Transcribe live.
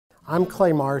I'm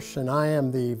Clay Marsh, and I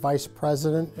am the Vice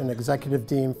President and Executive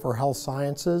Dean for Health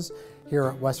Sciences here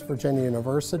at West Virginia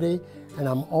University, and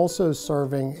I'm also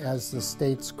serving as the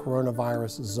state's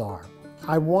coronavirus czar.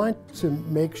 I want to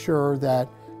make sure that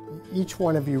each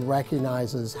one of you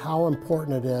recognizes how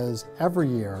important it is every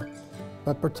year,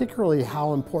 but particularly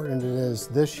how important it is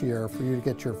this year for you to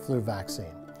get your flu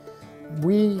vaccine.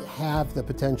 We have the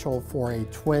potential for a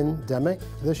twin-demic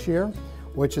this year,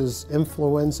 which is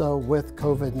influenza with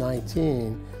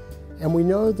COVID-19. And we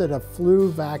know that a flu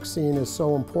vaccine is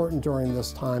so important during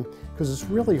this time because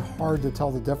it's really hard to tell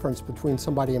the difference between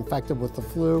somebody infected with the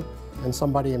flu and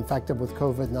somebody infected with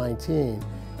COVID-19.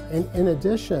 And in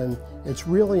addition, it's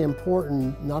really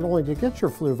important not only to get your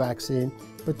flu vaccine,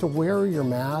 but to wear your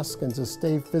mask and to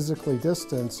stay physically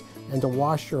distanced and to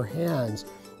wash your hands,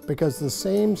 because the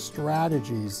same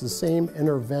strategies, the same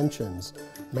interventions,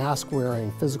 mask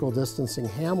wearing, physical distancing,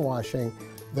 hand washing,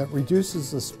 that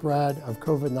reduces the spread of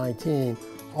COVID-19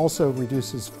 also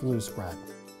reduces flu spread.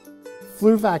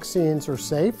 Flu vaccines are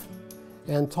safe,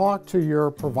 and talk to your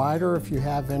provider if you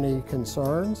have any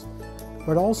concerns,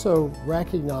 but also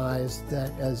recognize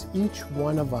that as each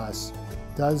one of us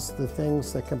does the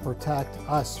things that can protect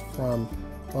us from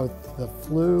both the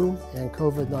flu and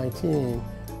COVID-19,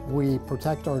 we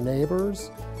protect our neighbors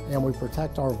and we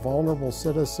protect our vulnerable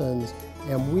citizens,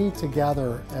 and we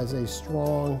together as a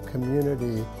strong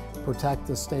community protect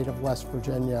the state of West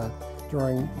Virginia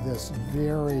during this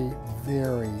very,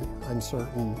 very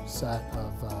uncertain set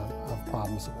of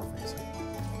problems that we're facing.